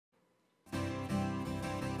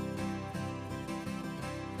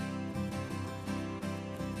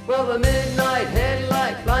Well, the midnight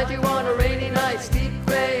headlight blinds you on a rainy night. Steep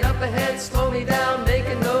grade up ahead, slow me down,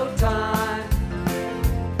 making no time.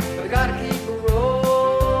 But I gotta keep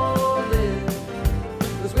rolling.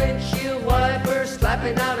 Those windshield wipers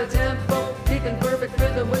slapping out a tempo, keeping perfect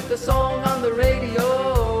rhythm with the song on the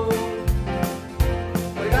radio.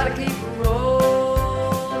 But I gotta keep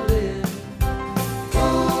rolling.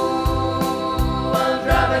 Ooh, I'm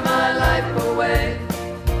driving my life away,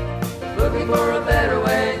 looking for a better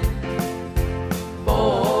way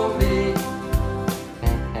for me.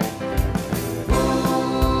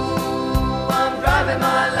 Ooh, I'm driving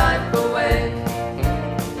my life away,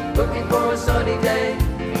 looking for a sunny day.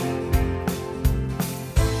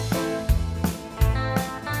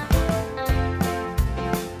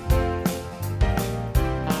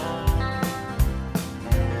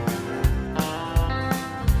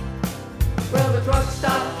 Well, the truck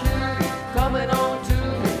stopped cutie, coming on to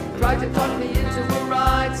me, tried to talk me into a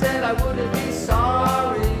ride, said I wouldn't be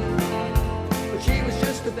sorry, but she was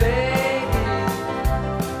just a baby.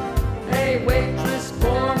 Hey, waitress,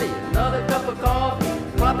 pour me another cup of coffee,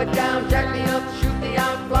 pop it down, jack me up, shoot me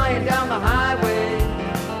out, flying down the highway,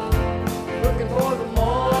 looking for the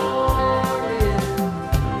morning.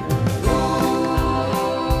 Ooh,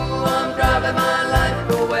 I'm driving my life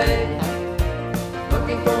away,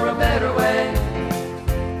 looking for a better way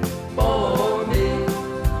for me.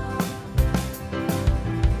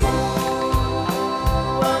 Ooh,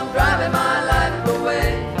 I'm driving my life away,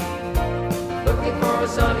 looking for a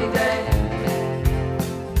sunny day.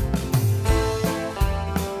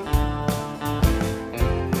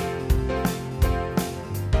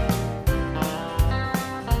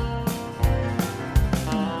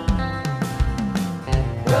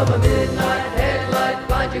 Well, the midnight headlight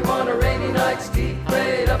blinds you on a rainy night. Steep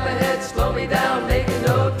grade up ahead, slow me down, making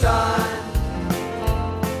no time.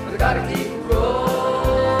 But I gotta keep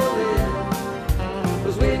rolling.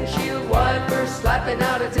 Those windshield wipers slapping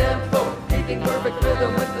out a tempo, keeping perfect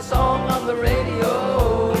rhythm with the song on the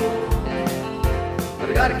radio. But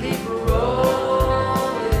I gotta keep rolling.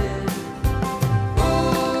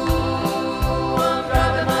 Ooh, I'm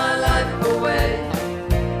driving my life away,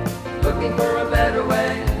 looking for a better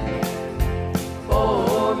way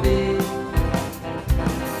for me.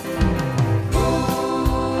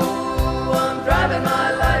 Ooh, I'm driving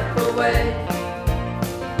my life away,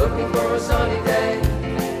 looking for a sunny day.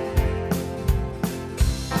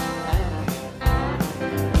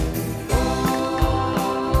 Ooh,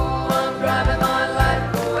 I'm driving my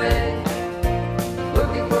life away,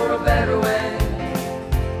 looking for a better way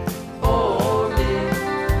for me.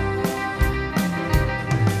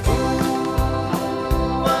 Ooh,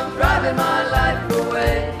 I'm driving my life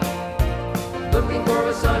away, looking for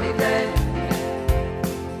a sunny day.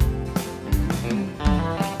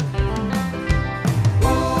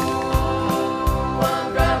 Ooh, I'm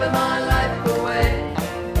driving my life away,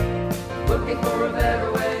 looking for a better